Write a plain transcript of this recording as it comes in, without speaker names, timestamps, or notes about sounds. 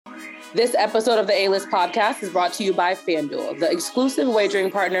This episode of the A-List podcast is brought to you by FanDuel, the exclusive wagering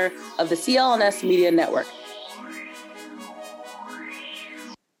partner of the CLNS Media Network.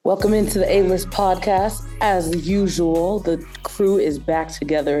 Welcome into the A-List podcast. As usual, the crew is back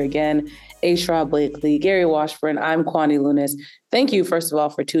together again. Ashra Blakely, Gary Washburn, I'm Kwani Lunis. Thank you, first of all,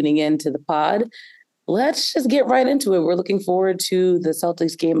 for tuning in to the pod. Let's just get right into it. We're looking forward to the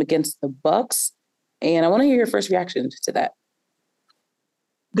Celtics game against the Bucks, and I want to hear your first reaction to that.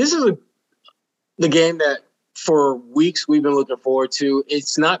 This is the game that for weeks we've been looking forward to.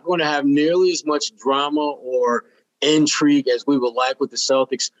 It's not going to have nearly as much drama or intrigue as we would like with the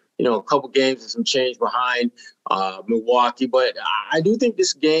Celtics. You know, a couple games and some change behind Milwaukee. But I do think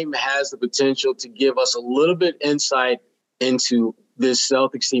this game has the potential to give us a little bit insight into this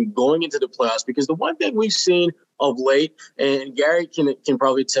Celtics team going into the playoffs. Because the one thing we've seen of late, and Gary can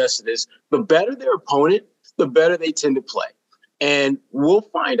probably attest to this, the better their opponent, the better they tend to play. And we'll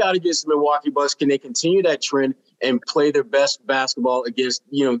find out against the Milwaukee Bucks, can they continue that trend and play their best basketball against,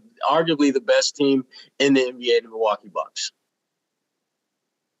 you know, arguably the best team in the NBA, the Milwaukee Bucks.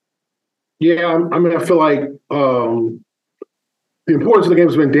 Yeah, I mean, I feel like the importance of the game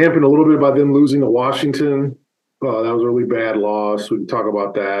has been dampened a little bit by them losing to Washington. That was a really bad loss. We can talk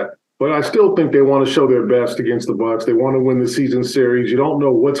about that. But I still think they want to show their best against the Bucks. They want to win the season series. You don't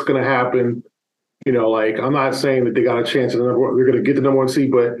know what's going to happen. You know, like, I'm not saying that they got a chance at they're going to get the number one seed,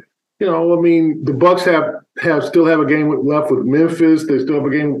 but, you know, I mean, the Bucks still have a game left with Memphis. They still have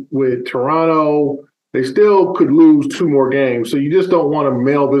a game with Toronto. They still could lose two more games. So you just don't want to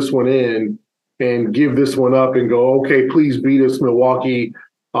mail this one in and give this one up and go, okay, please beat us, Milwaukee.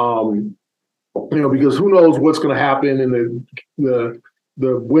 You know, because who knows what's going to happen in the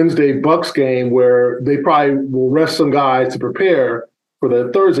Wednesday Bucks game, where they probably will rest some guys to prepare for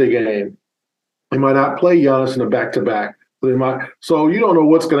the Thursday game. They might not play Giannis in a back-to-back. They might, so you don't know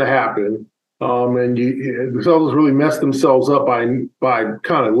what's going to happen. And the Celtics really messed themselves up by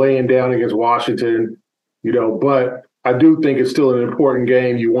kind of laying down against Washington, you know. But I do think it's still an important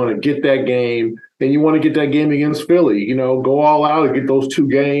game. You want to get that game, and you want to get that game against Philly. You know, go all out and get those two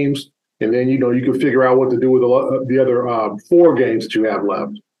games, and then, you know, you can figure out what to do with the other 4 games that you have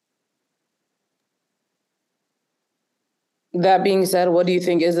left. That being said, what do you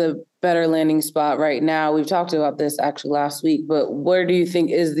think is a better landing spot right now? We've talked about this actually last week, but where do you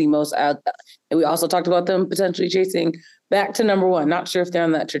think is the most out? And we also talked about them potentially chasing back to number one. Not sure if they're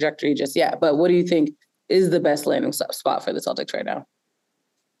on that trajectory just yet, but what do you think is the best landing spot for the Celtics right now?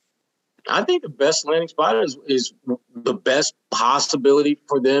 I think the best landing spot is the best possibility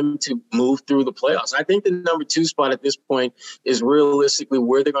for them to move through the playoffs. I think the number 2 spot at this point is realistically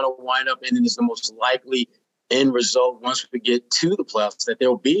where they're going to wind up, and is the most likely end result once we get to the playoffs that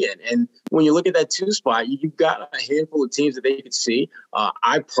they'll be in. And when you look at that 2 spot, you've got a handful of teams that they could see.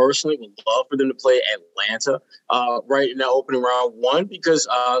 I personally would love for them to play Atlanta right in that opening round. 1, because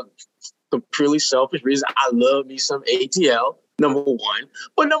for purely selfish reasons, I love me some ATL, number 1.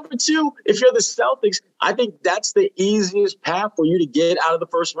 But number 2, if you're the Celtics, I think that's the easiest path for you to get out of the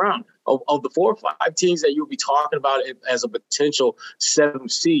first round. Of the 4 or 5 teams that you'll be talking about as a potential 7th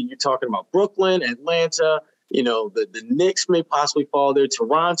seed, you're talking about Brooklyn, Atlanta. You know, the Knicks may possibly fall there.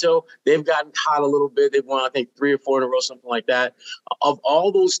 Toronto, they've gotten hot a little bit. They've won, I think, 3 or 4 in a row, something like that. Of all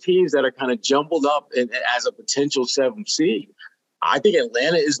those teams that are kind of jumbled up as a potential 7th seed, I think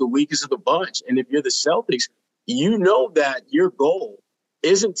Atlanta is the weakest of the bunch. And if you're the Celtics, you know that your goal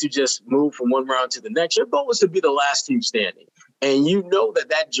isn't to just move from one round to the next. Your goal is to be the last team standing. And you know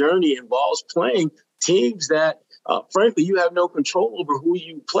that journey involves playing teams that, frankly, you have no control over who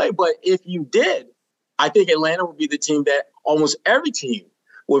you play. But if you did, I think Atlanta would be the team that almost every team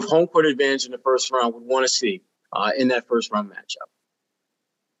with home court advantage in the first round would want to see in that first round matchup.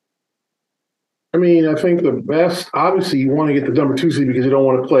 I mean, I think the best, obviously, you want to get the number 2 seed because you don't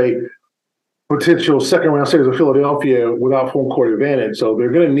want to play potential second round series of Philadelphia without home court advantage. So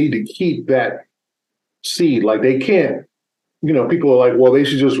they're going to need to keep that seed. Like, they can't, you know, people are like, well, they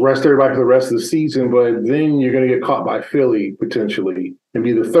should just rest everybody for the rest of the season, but then you're going to get caught by Philly potentially and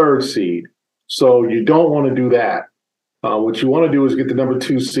be the 3rd seed. So you don't want to do that. What you want to do is get the number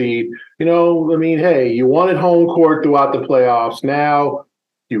 2 seed. You know, I mean, hey, you wanted home court throughout the playoffs. Now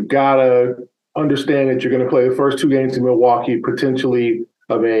you've got to understand that you're going to play the first 2 games in Milwaukee, potentially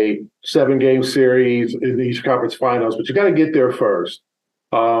of a 7-game series in the Eastern Conference Finals, but you got to get there first.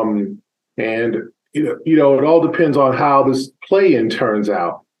 And you know, it all depends on how this play-in turns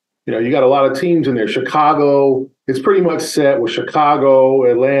out. You know, you got a lot of teams in there. Chicago, it's pretty much set with Chicago,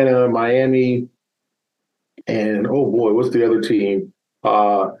 Atlanta, Miami, and oh boy, what's the other team?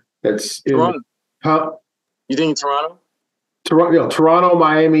 That's in Toronto. Huh? You think Toronto? Toronto,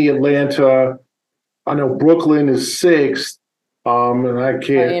 Miami, Atlanta. I know Brooklyn is 6th. And I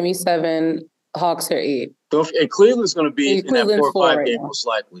can't. Miami 7, Hawks are 8. And Cleveland's going to be in that 4 or 5 right game now. most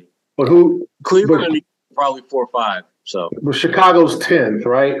likely. But who? Cleveland going to be probably 4 or 5. So. But Chicago's 10th,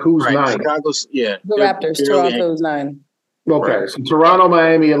 right? Who's 9th? Chicago's The Raptors. Toronto's 9. Okay, right. So Toronto,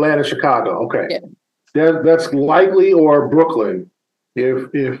 Miami, Atlanta, Chicago. Okay, yeah. That's likely, or Brooklyn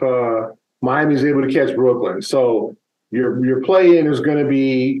if Miami's able to catch Brooklyn. So your play-in is going to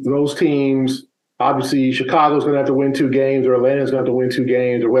be those teams. Obviously, Chicago's going to have to win 2 games, or Atlanta's going to have to win 2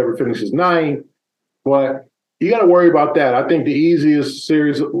 games, or whoever finishes 9th. But you got to worry about that. I think the easiest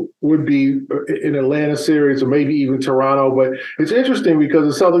series would be an Atlanta series, or maybe even Toronto. But it's interesting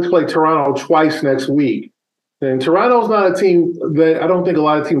because the Celtics play Toronto twice next week. And Toronto's not a team that I don't think a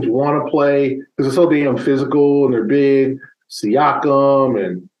lot of teams want to play because they're so damn physical and they're big. Siakam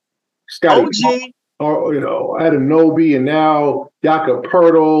and Scotty, or Anunoby, and now Jakob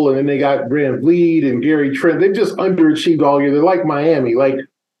Poeltl, and then they got Brand Vliet and Gary Trent. They've just underachieved all year. They're like Miami. Like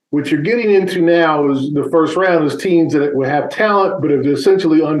what you're getting into now is the first round is teams that will have talent but have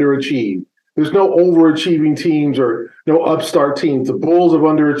essentially underachieved. There's no overachieving teams or no upstart teams. The Bulls have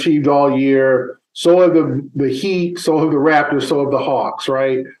underachieved all year. So have the Heat, so have the Raptors, so have the Hawks,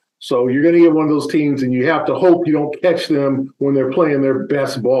 right? So you're going to get one of those teams, and you have to hope you don't catch them when they're playing their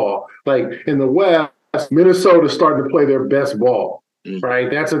best ball. Like in the West, Minnesota's starting to play their best ball, right?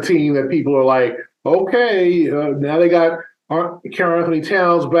 That's a team that people are like, okay, now they got Karl Anthony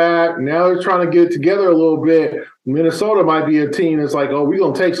Towns back. Now they're trying to get it together a little bit. Minnesota might be a team that's like, oh, we're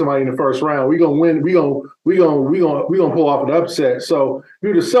gonna take somebody in the first round. We're gonna win. We're gonna pull off an upset. So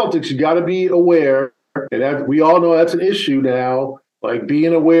you're the Celtics. You got to be aware, and that we all know that's an issue now. Like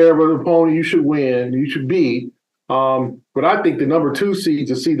being aware of an opponent you should win, you should beat. But I think the number 2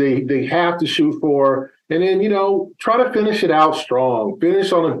 seeds, they have to shoot for, and then try to finish it out strong.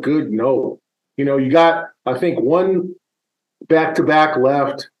 Finish on a good note. You got I think 1 back-to-back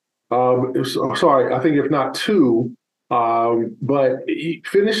left. Sorry, I think if not 2. But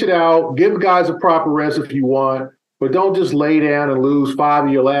finish it out. Give guys a proper rest if you want, but don't just lay down and lose 5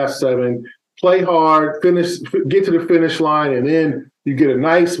 of your last 7. Play hard, get to the finish line, and then you get a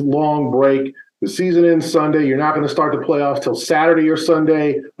nice long break. The season ends Sunday. You're not going to start the playoffs till Saturday or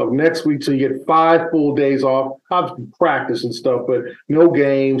Sunday of next week, so you get 5 full days off. Obviously practice and stuff, but no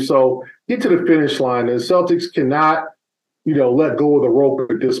games. So get to the finish line. The Celtics cannot let go of the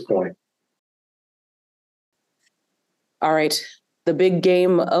rope at this point. All right. The big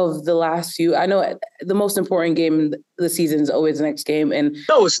game of the last few. I know the most important game in the season is always the next game. And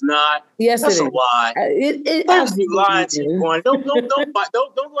no, it's not. Yes, that's it a is. lie. That's be lying to you, Quan. Don't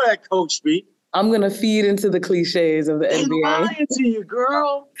let coach speak. I'm gonna feed into the cliches of the NBA. Lying to you,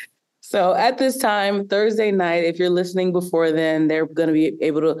 girl. So at this time, Thursday night, if you're listening before then, they're going to be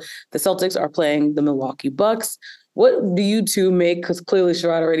able to. The Celtics are playing the Milwaukee Bucks. What do you two make? Because clearly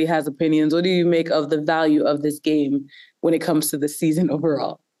Sherrod already has opinions. What do you make of the value of this game when it comes to the season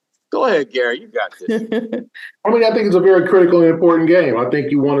overall? Go ahead, Gary. You got this. I think it's a very critical and important game. I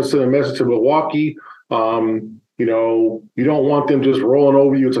think you want to send a message to Milwaukee. You don't want them just rolling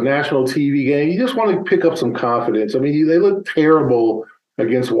over you. It's a national TV game. You just want to pick up some confidence. I mean, they look terrible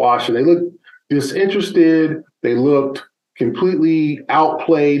against Washington. They looked disinterested. They looked completely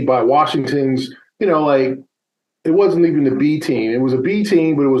outplayed by Washington's, it wasn't even the B team. It was a B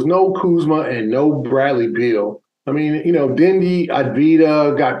team, but it was no Kuzma and no Bradley Beal. I mean, Dindy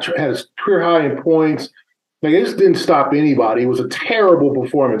Advita had a career high in points. Like, it just didn't stop anybody. It was a terrible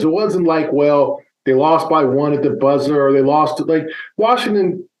performance. It wasn't like, well, they lost by 1 at the buzzer, or they lost like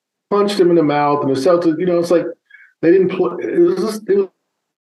Washington punched them in the mouth, and the Celtics, it's like they didn't play. It was the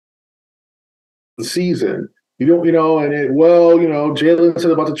season. Jalen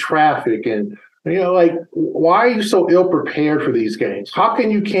said about the traffic, and why are you so ill prepared for these games? How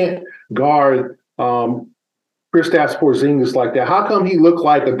come you can't guard Kristaps Porzingis like that? How come he looked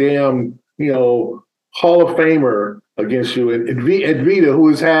like a damn, Hall of Famer against you? And Vita, who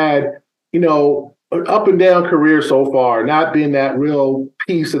has had, an up and down career so far, not been that real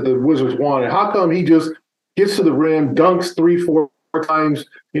piece that the Wizards wanted. How come he just gets to the rim, dunks 3-4 times?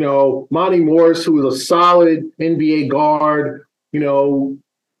 Monty Morris, who is a solid NBA guard, no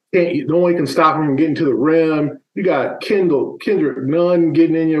one can stop him from getting to the rim. You got Kendrick Nunn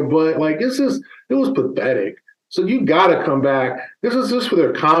getting in your butt. Like, it was pathetic. So you got to come back. This is just for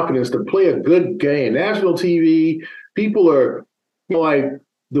their confidence to play a good game. National TV, people are the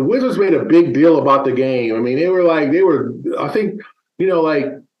Wizards made a big deal about the game. I mean, I think,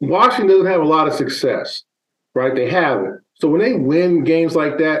 Washington doesn't have a lot of success, right? They haven't. So when they win games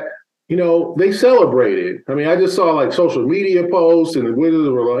like that, they celebrated. I mean, I just saw like social media posts and the Wizards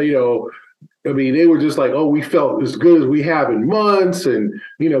were, they were just like, oh, we felt as good as we have in months. And,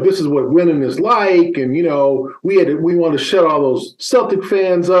 this is what winning is like. And, we want to shut all those Celtic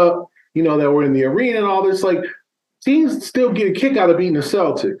fans up, that were in the arena and all this. Like, teams still get a kick out of beating the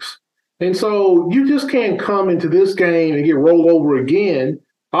Celtics. And so you just can't come into this game and get rolled over again.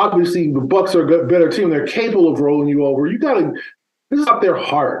 Obviously, the Bucks are a better team. They're capable of rolling you over. This is about their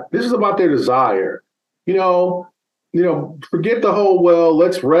heart. This is about their desire. Forget the whole, well,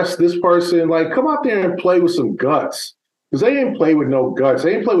 let's rest this person. Like, come out there and play with some guts. Because they didn't play with no guts.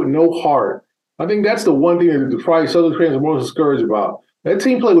 They didn't play with no heart. I think that's the one thing that the probably Southern fans are most discouraged about. That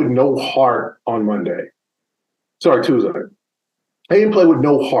team played with no heart on Tuesday. They didn't play with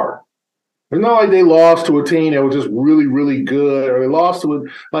no heart. It's not like they lost to a team that was just really, really good, or they lost to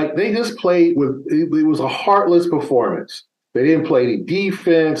they just played with, it was a heartless performance. They didn't play any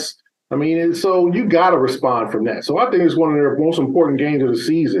defense. I mean, so you got to respond from that. So I think it's one of their most important games of the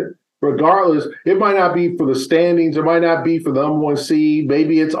season. Regardless, it might not be for the standings. It might not be for the number one seed.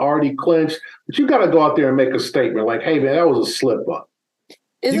 Maybe it's already clinched. But you got to go out there and make a statement like, hey, man, that was a slip up.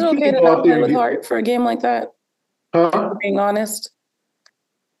 Is it okay to not play with heart for a game like that? Huh? Being honest.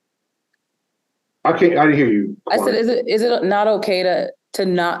 I didn't hear you. I said, is it not okay to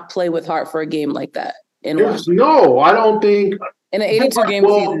not play with heart for a game like that? No, I don't think. In an 82-game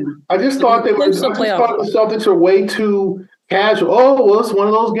season. I just thought the Celtics are way too casual. Oh, well, it's one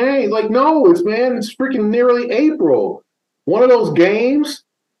of those games. Like, no, it's freaking nearly April. One of those games,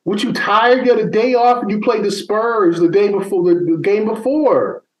 which you tired, you had a day off, and you played the Spurs the day before, the game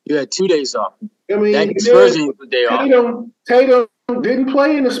before. You had 2 days off. I mean, that Spurs was the day off. Tatum didn't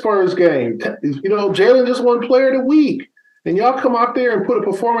play in the Spurs game. Jalen just won Player of the Week. And y'all come out there and put a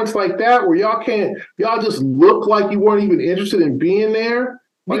performance like that where y'all just look like you weren't even interested in being there.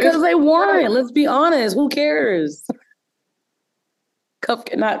 Because they weren't. Let's be honest. Who cares?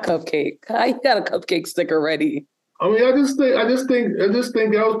 Not cupcake. I got a cupcake sticker ready. I mean, I just think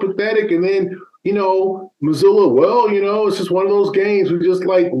that was pathetic. And then, Missoula, it's just one of those games. We're just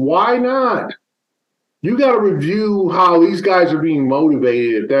like, why not? You got to review how these guys are being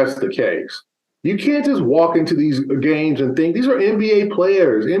motivated if that's the case. You can't just walk into these games and think these are NBA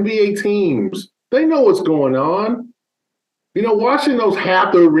players, NBA teams. They know what's going on. Watching those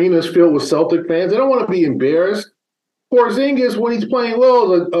half the arenas filled with Celtic fans, they don't want to be embarrassed. Porzingis, when he's playing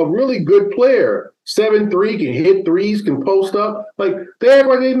well, is a really good player. 7'3", can hit threes, can post up. Like, they act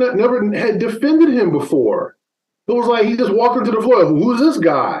like they never had defended him before. It was like he just walked into the floor. Who's this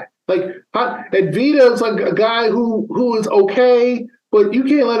guy? Like, Vita is like a guy who is okay, but you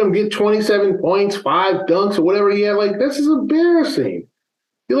can't let him get 27 points, 5 dunks, or whatever he had. Like, this is embarrassing.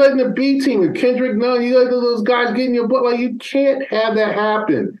 You're letting the B team and Kendrick Nunn, you let those guys get in your butt. Like, you can't have that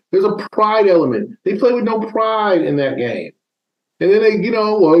happen. There's a pride element. They play with no pride in that game. And then they, we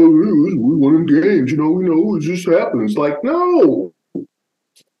won games, it just happens. Like, no.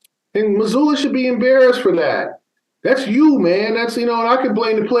 And Missoula should be embarrassed for that. That's you, man. That's, and I can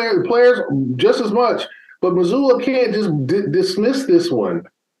blame the players just as much. But Missoula can't just dismiss this one.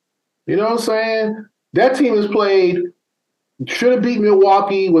 You know what I'm saying? That team has played, should have beat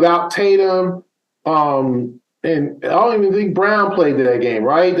Milwaukee without Tatum. And I don't even think Brown played that game,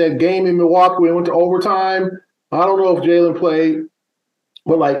 right? That game in Milwaukee when it went to overtime. I don't know if Jalen played.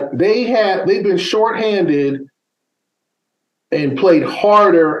 But they've been shorthanded and played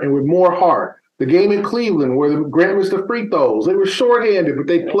harder and with more heart. The game in Cleveland where Grant missed the free throws, they were shorthanded, but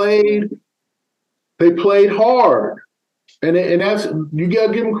they played hard. And that's, you got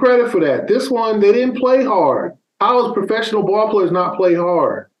to give them credit for that. This one, they didn't play hard. How does professional ball players not play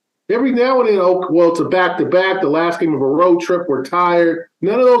hard? Every now and then, it's a back-to-back, the last game of a road trip, we're tired.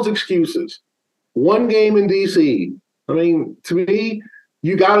 None of those excuses. One game in D.C. I mean, to me,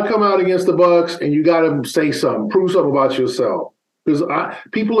 you got to come out against the Bucks and you got to say something, prove something about yourself. Because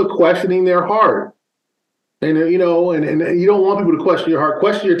people are questioning their heart. And, and you don't want people to question your heart.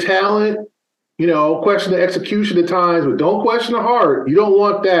 Question your talent, question the execution at times, but don't question the heart. You don't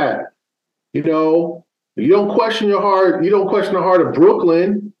want that. You don't question your heart. You don't question the heart of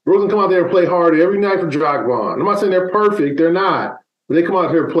Brooklyn. Brooklyn come out there and play hard every night for Dragbon. I'm not saying they're perfect. They're not. But they come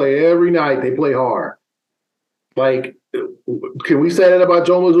out here and play every night. They play hard. Like, can we say that about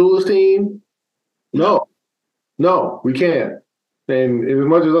Joe Mazzulla's team? No, we can't. And as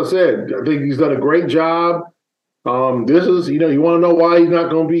much as I said, I think he's done a great job. This is, you want to know why he's not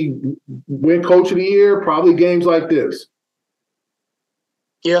going to win Coach of the Year? Probably games like this.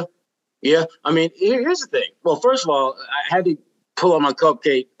 Yeah. I mean, here's the thing. Well, first of all, I had to pull out my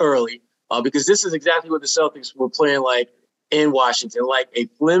cupcake early because this is exactly what the Celtics were playing like in Washington, like a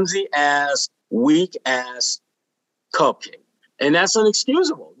flimsy-ass, weak-ass cupcake. And that's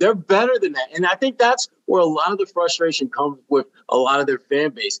inexcusable. They're better than that. And I think that's where a lot of the frustration comes with a lot of their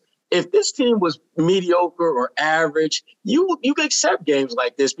fan base. If this team was mediocre or average, you can accept games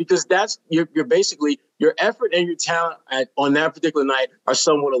like this because that's you're basically your effort and your talent on that particular night are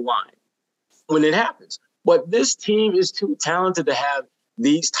somewhat aligned when it happens. But this team is too talented to have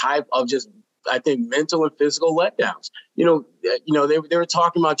these type of just, I think, mental and physical letdowns. They were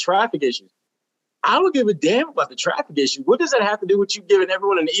talking about traffic issues. I don't give a damn about the traffic issue. What does that have to do with you giving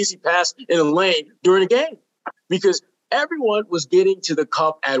everyone an easy pass in a lane during a game? Because everyone was getting to the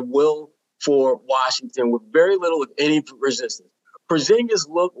cup at will for Washington with very little, if any, resistance. Porzingis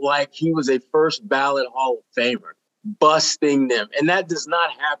looked like he was a first ballot Hall of Famer, busting them. And that does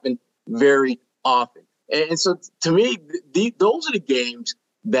not happen very often. And so to me, those are the games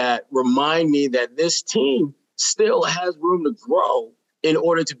that remind me that this team still has room to grow in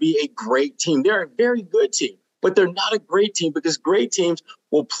order to be a great team. They're a very good team, but they're not a great team because great teams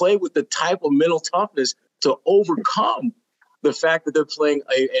will play with the type of mental toughness to overcome the fact that they're playing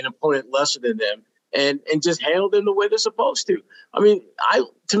an opponent lesser than them and just handle them the way they're supposed to. I mean,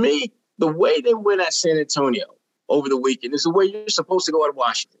 to me, the way they win at San Antonio over the weekend is the way you're supposed to go at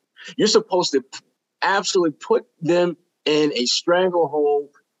Washington. You're supposed to absolutely put them in a stranglehold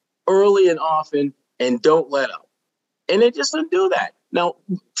early and often and don't let up. And they just didn't do that. Now,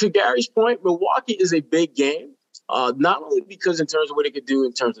 to Gary's point, Milwaukee is a big game, not only because in terms of what it could do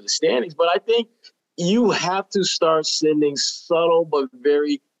in terms of the standings, but I think you have to start sending subtle but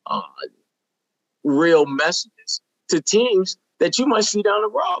very real messages to teams that you might see down the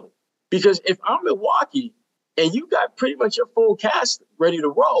road. Because if I'm Milwaukee and you got pretty much your full cast ready to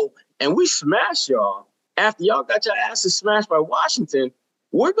roll and we smash y'all after y'all got your asses smashed by Washington,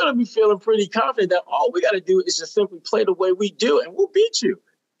 we're going to be feeling pretty confident that all we got to do is just simply play the way we do and we'll beat you.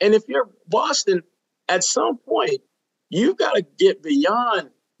 And if you're Boston, at some point, you've got to get beyond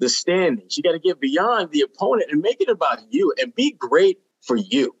the standings. You got to get beyond the opponent and make it about you and be great for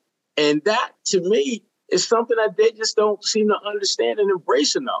you. And that, to me, is something that they just don't seem to understand and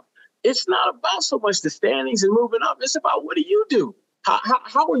embrace enough. It's not about so much the standings and moving up. It's about what do you do?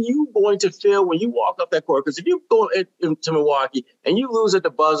 How are you going to feel when you walk up that court? Because if you go into Milwaukee and you lose at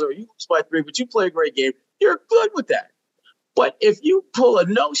the buzzer or you lose by 3, but you play a great game, you're good with that. But if you pull a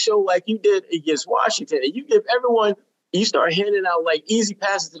no-show like you did against Washington and you give everyone, you start handing out like easy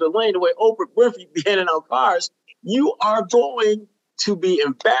passes to the lane the way Oprah Winfrey be handing out cars, you are going to be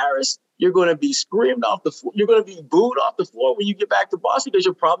embarrassed. You're going to be screamed off the floor. You're going to be booed off the floor when you get back to Boston because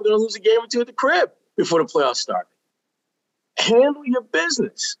you're probably going to lose a game or two at the crib before the playoffs start. Handle your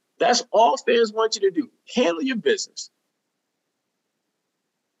business. That's all fans want you to do. Handle your business.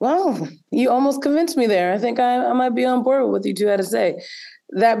 Well, you almost convinced me there. I think I might be on board with what you two had to say.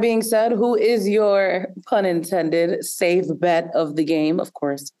 That being said, who is your, pun intended, safe bet of the game? Of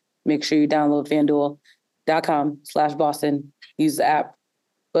course, make sure you download FanDuel.com/Boston. Use the app.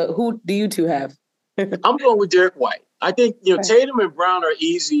 But who do you two have? I'm going with Derek White. I think Tatum and Brown are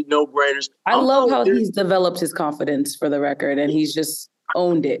easy no-brainers. I love how he's developed his confidence, for the record, and he's just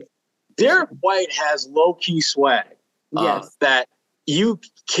owned it. Derek White has low-key swag that you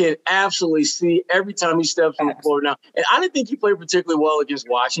can absolutely see every time he steps on the floor now. And I didn't think he played particularly well against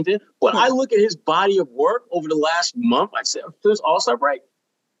Washington, but I look at his body of work over the last month, I'd say, since All-Star break,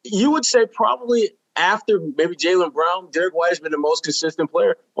 you would say probably after maybe Jaylen Brown, Derek White has been the most consistent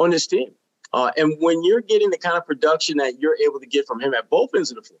player on this team. And when you're getting the kind of production that you're able to get from him at both ends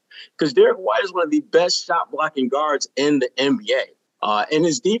of the floor, because Derek White is one of the best shot blocking guards in the NBA. And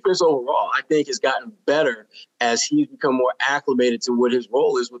his defense overall, I think, has gotten better as he's become more acclimated to what his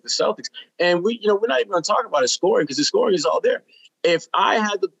role is with the Celtics. And we're not even going to talk about his scoring because his scoring is all there. If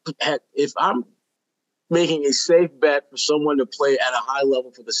I'm making a safe bet for someone to play at a high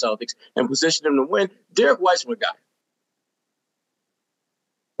level for the Celtics and position them to win, Derek White's my guy.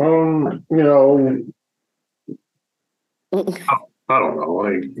 I don't know,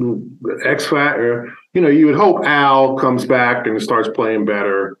 like the X Factor. You would hope Al comes back and starts playing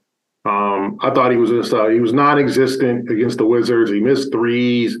better. I thought he was non-existent against the Wizards. He missed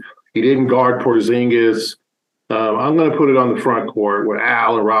threes. He didn't guard Porzingis. I'm going to put it on the front court with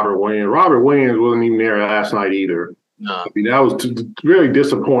Al and Robert Williams. Robert Williams wasn't even there last night either. No. I mean, that was very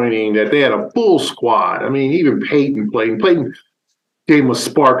disappointing that they had a full squad. I mean, even Peyton played. Peyton gave him a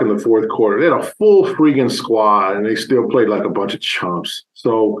spark in the fourth quarter. They had a full freaking squad, and they still played like a bunch of chumps.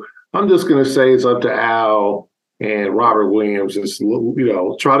 So I'm just going to say it's up to Al and Robert Williams. Just,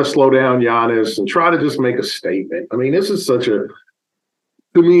 try to slow down Giannis and try to just make a statement. I mean, this is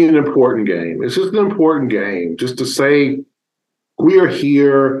to me, an important game. It's just an important game. Just to say we are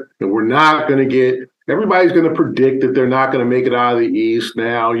here and we're not going to get. Everybody's going to predict that they're not going to make it out of the East.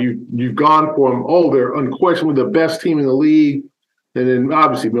 Now you've gone from they're unquestionably the best team in the league, and then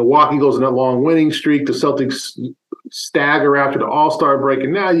obviously Milwaukee goes on that long winning streak. The Celtics stagger after the All-Star break,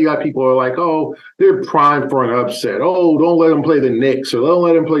 and now you got people who are like, oh, they're primed for an upset. Oh, don't let them play the Knicks, or don't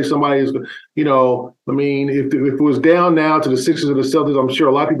let them play somebody who's, I mean, if it was down now to the Sixers or the Celtics, I'm sure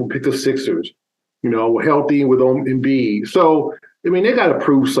a lot of people pick the Sixers, healthy with Embiid. So, I mean, they got to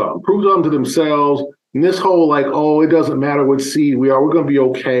prove something to themselves. And this whole it doesn't matter what seed we are, we're going to be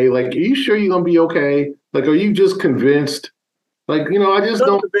okay. Like, are you sure you're going to be okay? Like, are you just convinced? Like, I just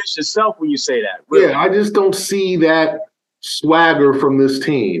don't convince yourself when you say that. Really. Yeah, I just don't see that swagger from this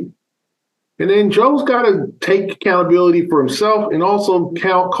team. And then Joe's got to take accountability for himself and also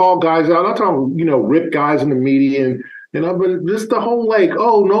call guys out. I'm not talking, rip guys in the media but just the whole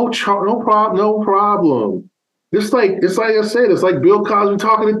no problem. It's like I said, it's like Bill Cosby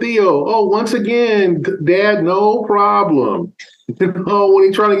talking to Theo. Oh, once again, Dad, no problem. When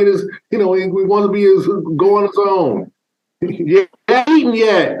he's trying to get his, he wants to go on his own. Yeah, eaten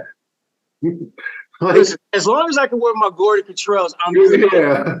yet. Listen, as long as I can wear my Gordon Cottrells, I'm good.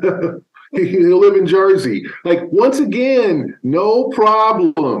 Yeah. He'll live in Jersey. Like, once again, no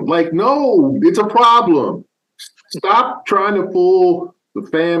problem. Like, no, it's a problem. Stop trying to fool the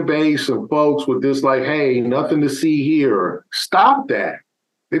fan base and folks with this, hey, nothing to see here. Stop that.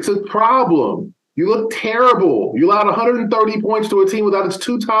 It's a problem. You look terrible. You allowed 130 points to a team without its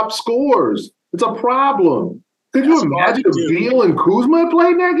two top scorers. It's a problem. Could you imagine if Beal and Kuzma had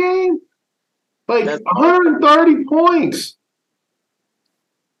played in that game? 130 points.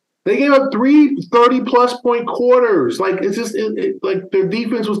 They gave up 3 30-plus point quarters. It's just their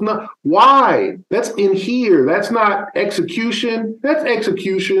defense was not. Why? That's in here. That's not execution. That's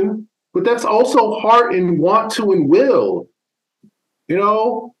execution, but that's also heart and want to and will.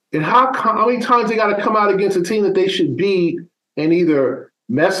 And how many times they got to come out against a team that they should beat and either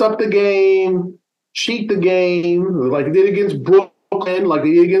mess up the game, cheat the game, like they did against Brooklyn, like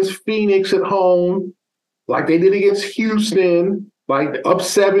they did against Phoenix at home, like they did against Houston, like up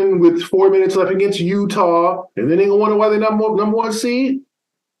 7 with 4 minutes left against Utah, and then they gonna wonder why they're number one seed.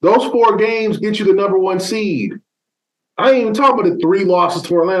 Those 4 games get you the number 1 seed. I ain't even talking about the 3 losses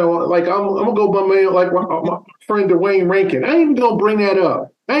to Orlando. Like I'm gonna go by my friend Dwayne Rankin. I ain't even gonna bring that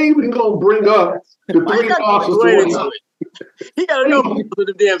up. I ain't even gonna bring up the 3 losses to Orlando. He got to know people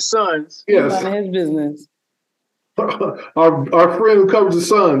the damn Suns. Yes. None of his business. Our friend who covers the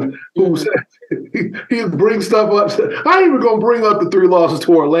Suns, who said he brings stuff up. I ain't even gonna bring up the 3 losses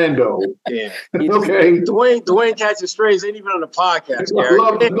to Orlando. Yeah. Okay. Dwayne catches strays ain't even on the podcast.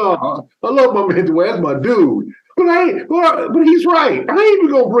 I love my man Dwayne. That's my dude. But he's right. I ain't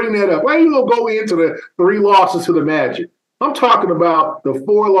even gonna bring that up. I ain't even gonna go into the 3 losses to the Magic. I'm talking about the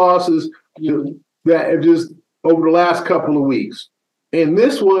 4 losses that have just over the last couple of weeks. And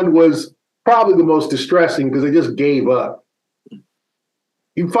this one was probably the most distressing because they just gave up.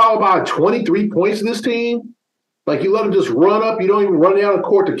 You foul about 23 points to this team. Like, you let them just run up. You don't even run down the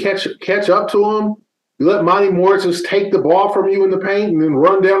court to catch up to them. You let Monty Morris just take the ball from you in the paint and then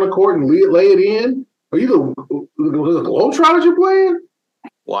run down the court and lay it in. Are you the Globetrotters you're playing?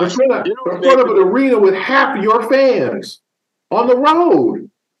 In front of an arena with half of your fans on the road.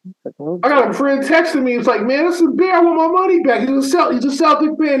 I got a friend texting me. It's like, man, that's a bear. I want my money back. He's a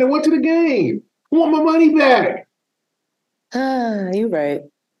Celtic fan and went to the game. I want my money back. You're right.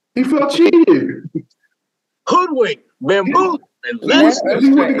 He felt cheated. Hoodwinked, bamboozled.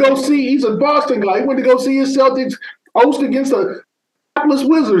 He went to go see. He's a Boston guy. He went to go see his Celtics host against the Atlas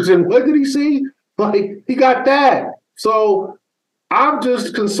Wizards, and what did he see? Like, he got that. So I'm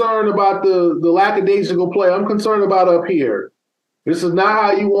just concerned about the lackadaisical play. I'm concerned about up here. This is not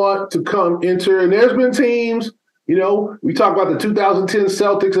how you want to enter. And there's been teams, we talk about the 2010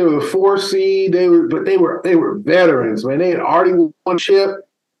 Celtics. They were the 4 seed. They were veterans, man. They had already won chip.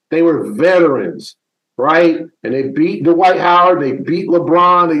 They were veterans, right? And they beat Dwight Howard. They beat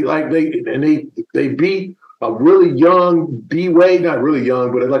LeBron. They beat a really young D Wade, not really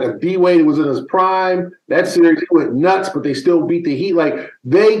young, but like a D Wade who was in his prime. That series, he went nuts, but they still beat the Heat. Like,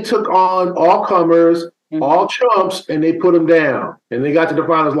 they took on all comers, all chumps, and they put them down. And they got to the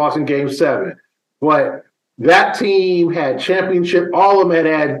finals, lost in Game 7. But that team had championship. All of them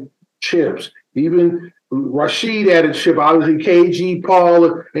had chips. Even Rashid had a chip. Obviously, KG,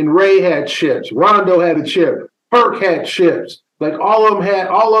 Paul, and Ray had chips. Rondo had a chip. Perk had chips. Like, all of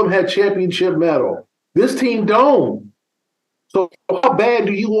them had championship medal. This team don't. So how bad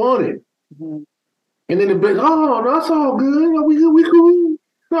do you want it? Mm-hmm. And then that's all good. We cool.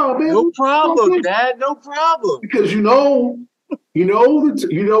 No, man. No problem, Dad. No problem. Because You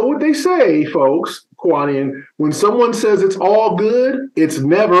know what they say, folks, Kwanian. When someone says it's all good, it's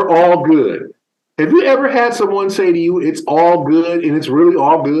never all good. Have you ever had someone say to you, it's all good, and it's really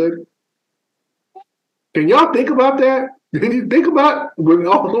all good? Can y'all think about that? Can you think about when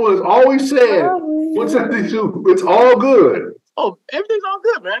someone has always said, what's that they do? It's all good. Oh, everything's all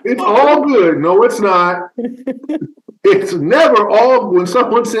good, man. It's all good. No, it's not. It's never all, when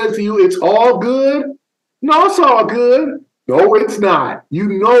someone says to you, it's all good. No, it's all good. No, it's not. You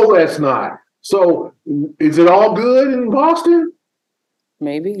know that's not. So is it all good in Boston?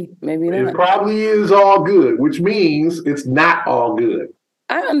 Maybe not. It probably is all good, which means it's not all good.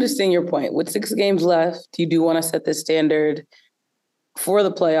 I understand your point. With 6 games left, you do want to set the standard for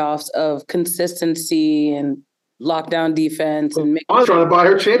the playoffs of consistency and lockdown defense. And I'm trying to buy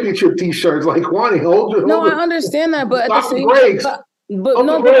her championship T-shirts. Like, Kwani, hold it. No, I understand that, but at the same time, but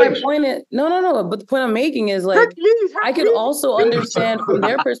my point is, no. But the point I'm making is like, I could also understand from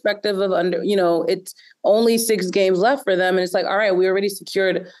their perspective of it's only 6 games left for them, and it's like, all right, we already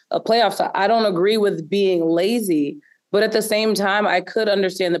secured a playoff. So I don't agree with being lazy, but at the same time, I could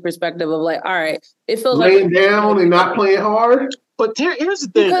understand the perspective of like, all right, it feels laying down and not playing hard. But here's the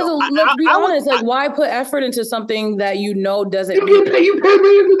thing. Because let's be honest, why put effort into something that doesn't? You pay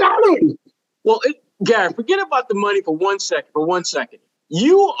millions of dollars. Well, Gary, forget about the money for 1 second. For 1 second,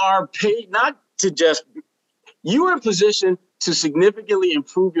 you are paid not to just. You are in position to significantly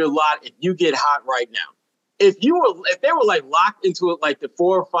improve your lot if you get hot right now. If they were like locked into it like the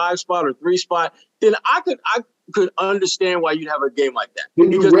 4 or 5 spot or 3 spot, then I could understand why you'd have a game like that.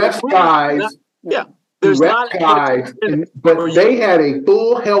 When you rest guys, there's not guys, but they had a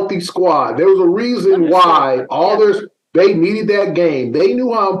full healthy squad. There was a reason why they needed that game. They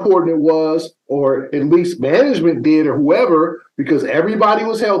knew how important it was, or at least management did, or whoever, because everybody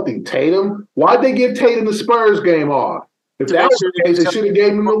was healthy. Tatum, why'd they give Tatum the Spurs game off? If that was the case, they should have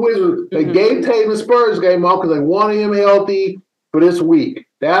gave him the Wizards. They gave Tatum the Spurs game off because they wanted him healthy for this week.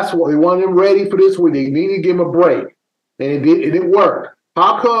 That's what they wanted him ready for this week. They needed to give him a break, and it didn't work.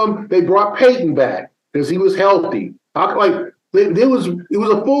 How come they brought Peyton back? Because he was healthy. It was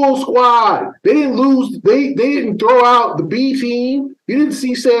a full squad. They didn't lose. They didn't throw out the B team. You didn't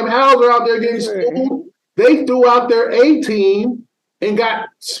see Sam Hauser out there getting schooled. They threw out their A team and got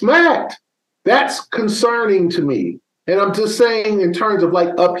smacked. That's concerning to me. And I'm just saying in terms of like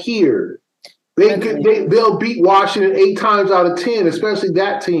up here, they'll beat Washington 8 times out of 10, especially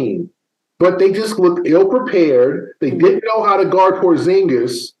that team. But they just looked ill prepared. They didn't know how to guard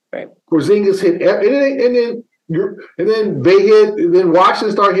Porzingis. Right. Porzingis hit, and then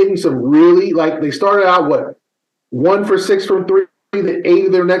Washington started hitting some really, like, they started out 1 for 6 from 3, then 8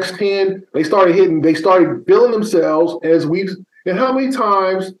 of their next 10. They started billing themselves and how many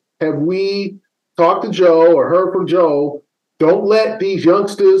times have we talked to Joe or heard from Joe? Don't let these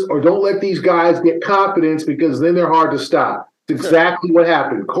youngsters or don't let these guys get confidence because then they're hard to stop. It's exactly what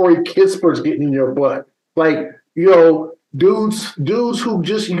happened. Corey Kisper's getting in your butt. Like, dudes who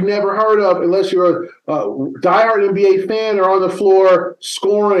just you never heard of unless you're a diehard NBA fan are on the floor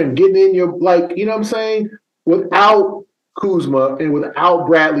scoring, getting in your, like, you know what I'm saying? Without Kuzma and without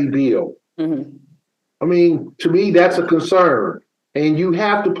Bradley Beal. Mm-hmm. I mean, to me, that's a concern. And you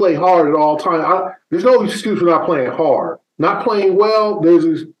have to play hard at all times. There's no excuse for not playing hard. Not playing well,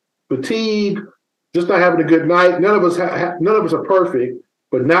 there's fatigue, just not having a good night. None of us are perfect,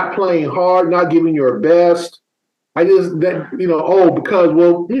 but not playing hard, not giving your best. Because we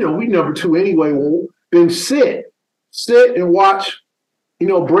number 2 anyway. Well, then sit and watch,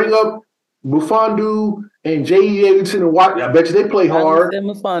 bring up Muffondu and J.E. Davidson and watch. I bet you they play hard.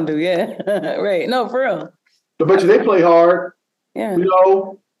 Muffondu, yeah. Right. No, for real. I bet you they play hard. Yeah.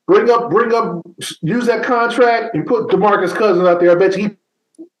 Bring up, use that contract and put DeMarcus Cousins out there. I bet you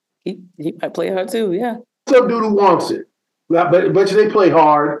he might play hard too, yeah. Some dude who wants it. I bet you they play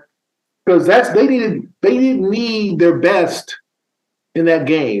hard. Because they didn't need their best in that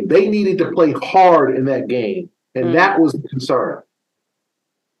game. They needed to play hard in that game. And that was the concern.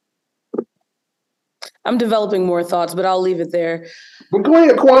 I'm developing more thoughts, but I'll leave it there. But go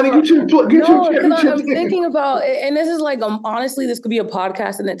ahead, Kwani, get your championship. I'm thinking about, and this is like, honestly, this could be a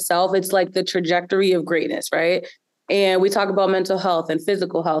podcast in itself. It's like the trajectory of greatness, right? And we talk about mental health and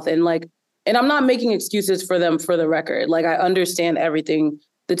physical health and I'm not making excuses for them for the record. Like, I understand everything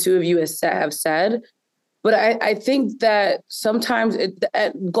the two of you have said. But I think that sometimes,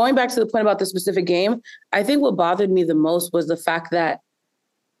 going back to the point about the specific game, I think what bothered me the most was the fact that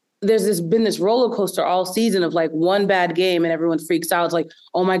there's been this roller coaster all season of like one bad game and everyone freaks out. It's like,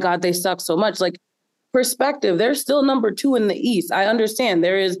 oh my God, they suck so much. Like, perspective, they're still number 2 in the East. I understand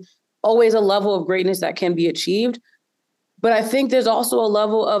there is always a level of greatness that can be achieved. But I think there's also a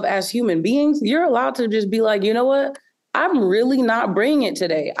level of, as human beings, you're allowed to just be like, you know what? I'm really not bringing it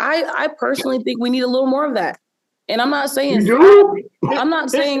today. I personally think we need a little more of that. And I'm not saying You do? I'm not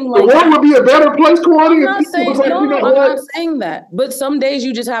saying The like world would be a better place, Kwani, I'm if not people was saying like, no, you know no, I'm what? not saying that. But some days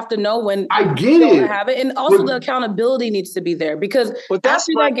you just have to know when I you get don't it. have it. And also the accountability needs to be there because But that's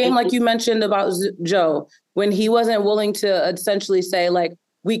after my that game, like you mentioned about Joe, when he wasn't willing to essentially say, like,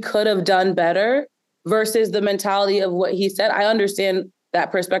 we could have done better versus the mentality of what he said. I understand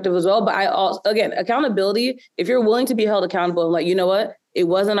that perspective as well. But I also, again, accountability, if you're willing to be held accountable and like, you know what, it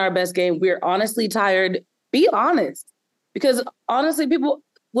wasn't our best game. We're honestly tired. Be honest. Because honestly, people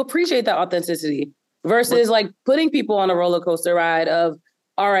will appreciate that authenticity versus like putting people on a roller coaster ride of,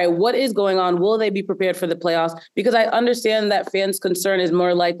 all right, what is going on? Will they be prepared for the playoffs? Because I understand that fans' concern is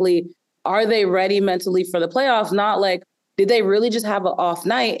more likely, are they ready mentally for the playoffs? Not like, did they really just have an off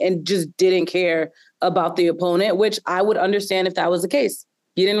night and just didn't care about the opponent, which I would understand if that was the case.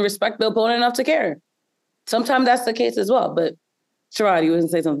 You didn't respect the opponent enough to care. Sometimes that's the case as well. But Sherrod, you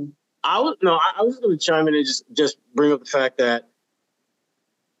wasn't say something. I was going to chime in and just bring up the fact that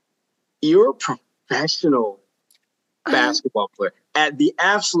you're a professional basketball player at the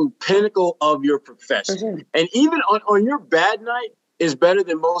absolute pinnacle of your profession. Sure. And even on your bad night is better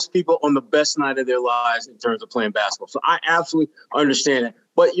than most people on the best night of their lives in terms of playing basketball. So I absolutely understand that.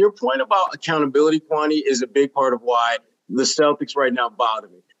 But your point about accountability, Kwani, is a big part of why the Celtics right now bother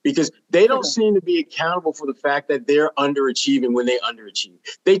me. Because they don't seem to be accountable for the fact that they're underachieving when they underachieve.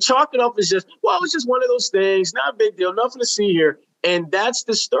 They chalk it up as just, well, it's just one of those things, not a big deal, nothing to see here. And that's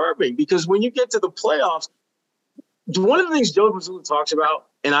disturbing because when you get to the playoffs, one of the things Joe Mazzulla talks about,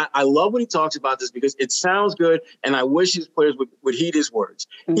 and I love when he talks about this because it sounds good, and I wish his players would heed his words.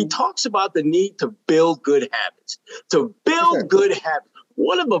 Mm-hmm. He talks about the need to build good habits. To build good habits.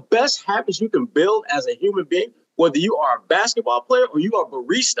 One of the best habits you can build as a human being, whether you are a basketball player or you are a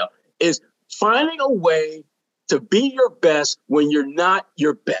barista, is finding a way to be your best when you're not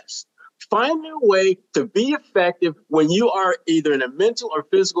your best. Finding a way to be effective when you are either in a mental or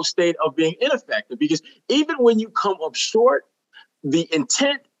physical state of being ineffective. Because even when you come up short, the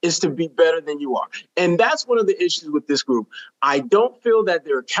intent is to be better than you are. And that's one of the issues with this group. I don't feel that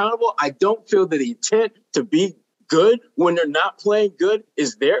they're accountable. I don't feel that the intent to be good when they're not playing good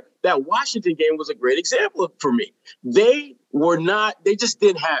is there. That Washington game was a great example for me. They just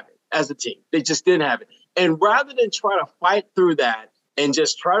didn't have it as a team. They just didn't have it. And rather than try to fight through that and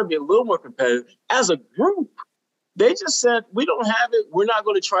just try to be a little more competitive, as a group, they just said, we don't have it. We're not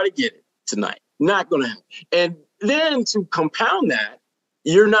going to try to get it tonight. Not going to have it. And then to compound that,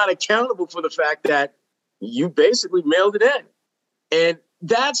 you're not accountable for the fact that you basically mailed it in. And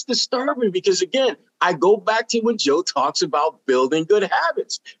that's disturbing because, again, I go back to when Joe talks about building good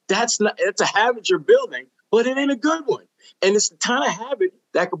habits. It's a habit you're building, but it ain't a good one. And it's the kind of habit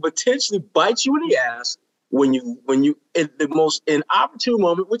that could potentially bite you in the ass when you in the most inopportune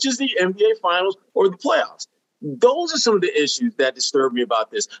moment, which is the NBA Finals or the playoffs. Those are some of the issues that disturb me about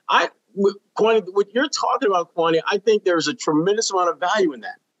this. Kwani, what you're talking about, Kwani, I think there's a tremendous amount of value in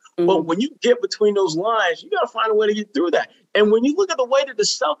that. Mm-hmm. But when you get between those lines, you got to find a way to get through that. And when you look at the way that the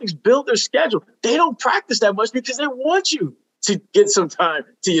Celtics build their schedule, they don't practice that much because they want you to get some time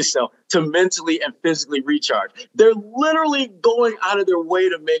to yourself, to mentally and physically recharge. They're literally going out of their way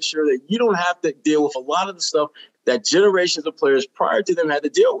to make sure that you don't have to deal with a lot of the stuff that generations of players prior to them had to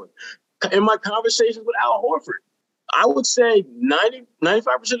deal with. In my conversations with Al Horford, I would say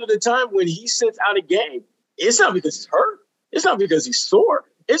 95% of the time when he sits out a game, it's not because he's hurt. It's not because he's sore.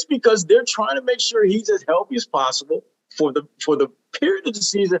 It's because they're trying to make sure he's as healthy as possible for the period of the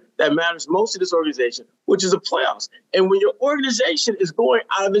season that matters most to this organization, which is the playoffs. And when your organization is going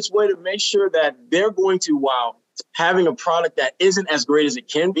out of its way to make sure that they're going to, while having a product that isn't as great as it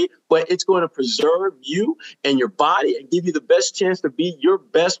can be, but it's going to preserve you and your body and give you the best chance to be your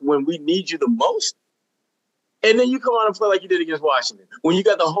best when we need you the most. And then you come out and play like you did against Washington when you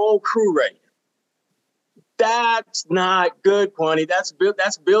got the whole crew ready. That's not good, Kwani. That's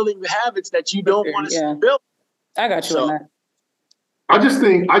building habits that you don't want to build. I got you on that. I just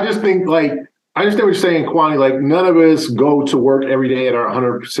think like, I understand what you're saying, Kwani. Like, none of us go to work every day at our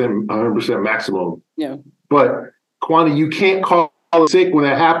 100% maximum. Yeah. But Kwani, you can't call it sick when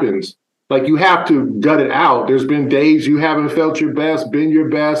that happens. Like, you have to gut it out. There's been days you haven't felt your best, been your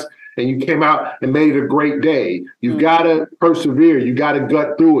best, and you came out and made it a great day. You've got to persevere. You got to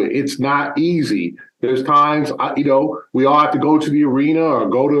gut through it. It's not easy. There's times, we all have to go to the arena or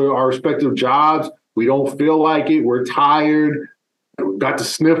go to our respective jobs. We don't feel like it. We're tired. We've got the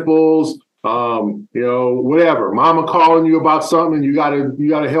sniffles. Whatever. Mama calling you about something, and you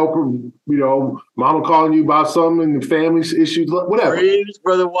gotta help her mama calling you about something and family issues, whatever. Preach,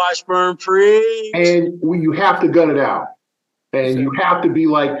 Brother Washburn, preach. And you have to gut it out. And you have to be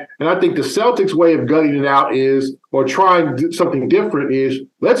like, and I think the Celtics' way of gutting it out is, or trying to do something different is,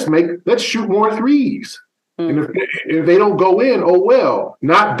 let's shoot more threes. And if they don't go in, oh well.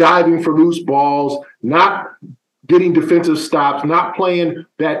 Not diving for loose balls, not getting defensive stops, not playing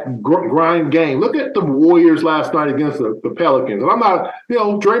that grind game. Look at the Warriors last night against the Pelicans. And I'm not,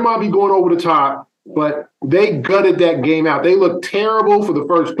 Draymond be going over the top, but they gutted that game out. They looked terrible for the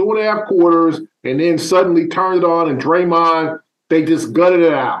first 2.5 quarters, and then suddenly turned it on, and Draymond, they just gutted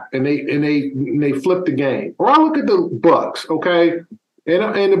it out, and they flipped the game. Or I look at the Bucks, okay?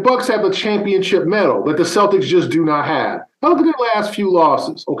 And the Bucks have a championship medal that the Celtics just do not have. I look at their last few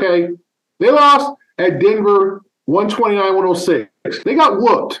losses, okay? They lost at Denver 129-106. They got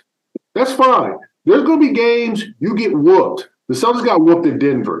whooped. That's fine. There's going to be games you get whooped. The Celtics got whooped at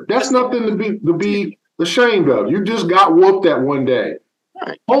Denver. That's nothing to be ashamed of. You just got whooped that one day.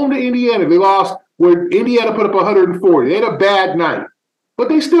 Right. Home to Indiana. They lost where Indiana put up 140. They had a bad night. But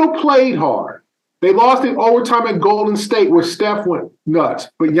they still played hard. They lost in overtime at Golden State where Steph went nuts.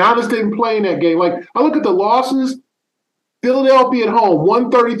 But Giannis didn't play in that game. Like, I look at the losses. Philadelphia at home,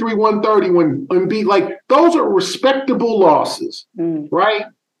 133-130 when Embiid, like, those are respectable losses, right?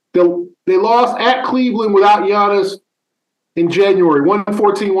 They lost at Cleveland without Giannis in January,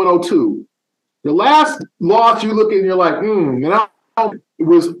 114-102. The last loss you look at and you're like,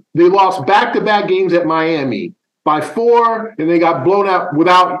 they lost back-to-back games at Miami by 4, and they got blown out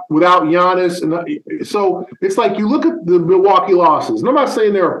without Giannis. And so it's like you look at the Milwaukee losses, and I'm not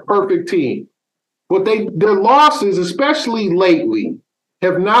saying they're a perfect team, but their losses, especially lately,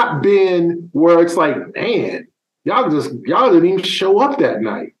 have not been where it's like, man, y'all didn't even show up that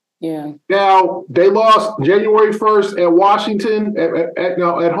night. Yeah. Now they lost January 1st at Washington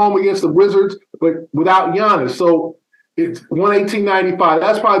at home against the Wizards, but without Giannis. So it's 118-95.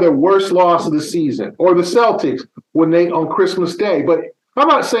 That's probably their worst loss of the season. Or the Celtics on Christmas Day. But I'm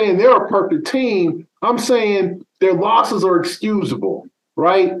not saying they're a perfect team. I'm saying their losses are excusable.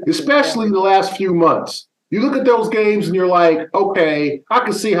 Right? Especially the last few months. You look at those games and you're like, okay, I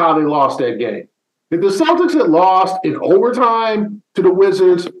can see how they lost that game. If the Celtics had lost in overtime to the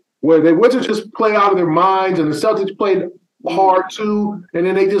Wizards, where the Wizards just played out of their minds and the Celtics played hard too, and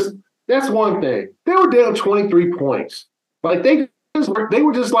then that's one thing. They were down 23 points. Like they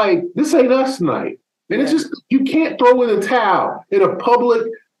were just like, this ain't us tonight. And it's just, you can't throw in the towel in a public,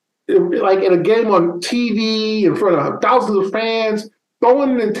 like in a game on TV in front of thousands of fans.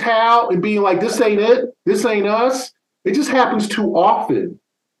 Throwing in the towel and being like, this ain't it, this ain't us. It just happens too often.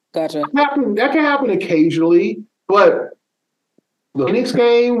 Gotcha. That can happen occasionally, but the Phoenix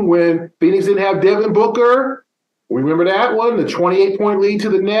game when Phoenix didn't have Devin Booker, remember that one? The 28-point lead to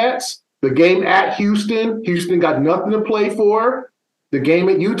the Nets. The game at Houston got nothing to play for. The game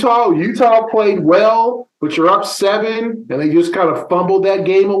at Utah played well, but you're up 7, and they just kind of fumbled that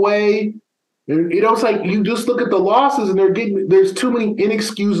game away. And, it's like you just look at the losses, and there's too many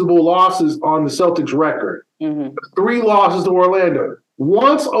inexcusable losses on the Celtics record. 3 losses to Orlando.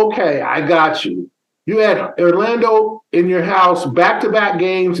 Once, okay, I got you. You had Orlando in your house, back-to-back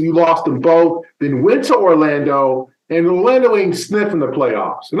games, and you lost them both. Then went to Orlando, and Orlando ain't sniffing the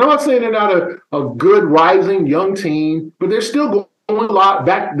playoffs. And I'm not saying they're not a good, rising, young team, but they're still going a lot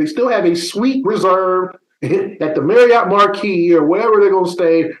back. They still have a sweet reserve at the Marriott Marquis or wherever they're going to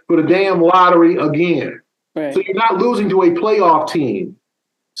stay for the damn lottery again. Right. So you're not losing to a playoff team.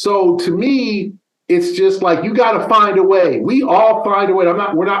 So to me, it's just like you got to find a way. We all find a way.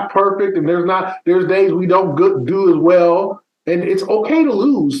 We're not perfect, and there's days we don't do as well, and it's okay to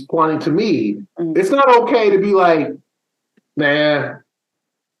lose. To me, it's not okay to be like, nah.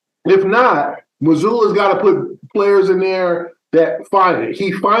 If not, Missoula's got to put players in there that find it.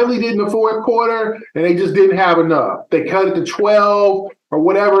 He finally did in the fourth quarter, and they just didn't have enough. They cut it to 12 or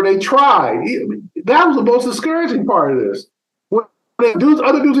whatever. They tried. That was the most discouraging part of this. When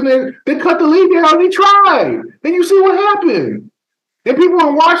other dudes in there, they cut the lead down. They tried. And you see what happened. And people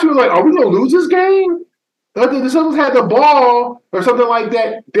are watching like, are we going to lose this game? The Celtics had the ball or something like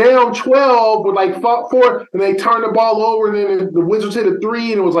that, down 12 with like 4, and they turned the ball over, and then the Wizards hit a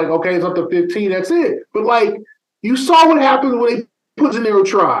 3, and it was like, okay, it's up to 15. That's it. But like, you saw what happened when they put in there and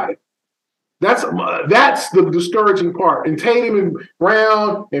tried. That's the discouraging part. And Tatum and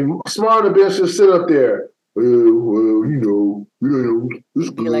Brown and Smart and bench just sit up there. Well, it's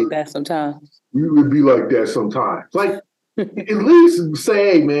good. Be like that sometimes. We would be like that sometimes. Like, at least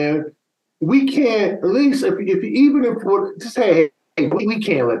say, hey, man, we can't. At least just say, hey, we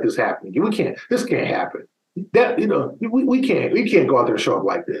can't let this happen. We can't. This can't happen. That we can't go out there and show up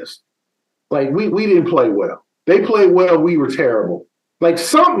like this. Like we didn't play well. They played well. We were terrible. Like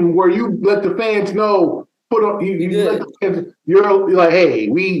something where you let the fans know. Put up. You let the fans, you're like, hey,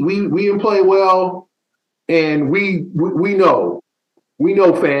 we didn't play well, and we know. We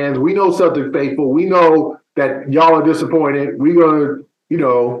know fans. We know Celtic faithful. We know that y'all are disappointed. We're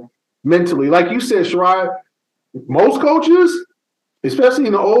gonna, mentally, like you said, Sherrod, most coaches, especially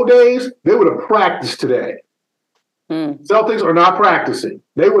in the old days, they would have practiced today. Celtics are not practicing.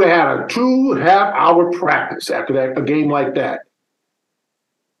 They would have had a 2.5-hour practice after that, a game like that.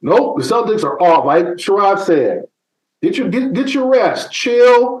 Nope, the Celtics are off. Like Sherrod said, get your rest,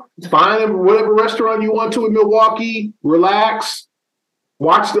 chill, find whatever restaurant you want to in Milwaukee, relax,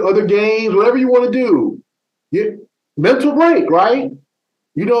 watch the other games, whatever you want to do. Mental break, right?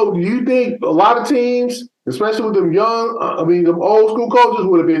 You think a lot of teams, especially with them them old school coaches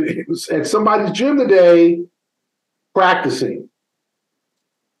would have been at somebody's gym today practicing.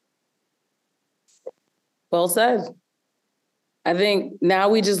 Well said. I think now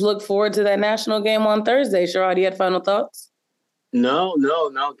we just look forward to that national game on Thursday. Sherrod, you had final thoughts? No.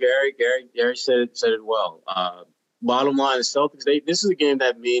 Gary said it well. Bottom line is Celtics. This is a game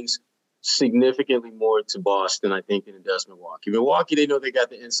that means significantly more to Boston, I think, than it does Milwaukee. Milwaukee, they know they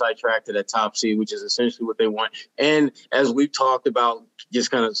got the inside track to that top seed, which is essentially what they want. And as we've talked about just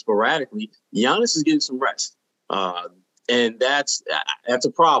kind of sporadically, Giannis is getting some rest. And that's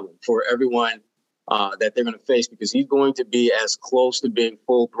a problem for everyone that they're going to face, because he's going to be as close to being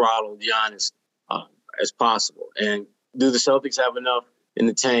full throttle Giannis as possible. And do the Celtics have enough in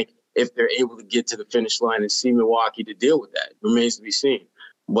the tank if they're able to get to the finish line and see Milwaukee to deal with that? It remains to be seen.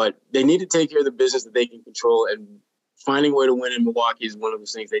 But they need to take care of the business that they can control, and finding a way to win in Milwaukee is one of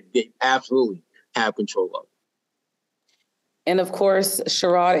those things that they absolutely have control of. And of course,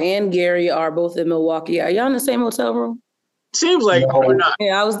 Sherrod and Gary are both in Milwaukee. Are y'all in the same hotel room? Seems like we're not.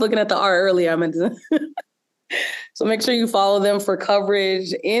 Yeah, I was looking at the art earlier. I meant to. So make sure you follow them for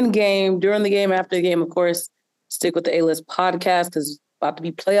coverage in game, during the game, after the game. Of course, stick with the A-List podcast because it's about to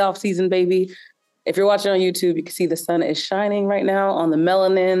be playoff season, baby. If you're watching on YouTube, you can see the sun is shining right now on the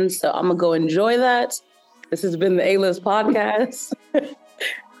melanin. So I'm going to go enjoy that. This has been the A-List podcast.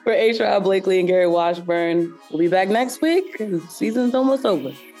 For A-Rod Blakely and Gary Washburn. We'll be back next week. Season's almost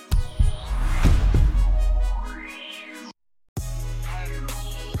over.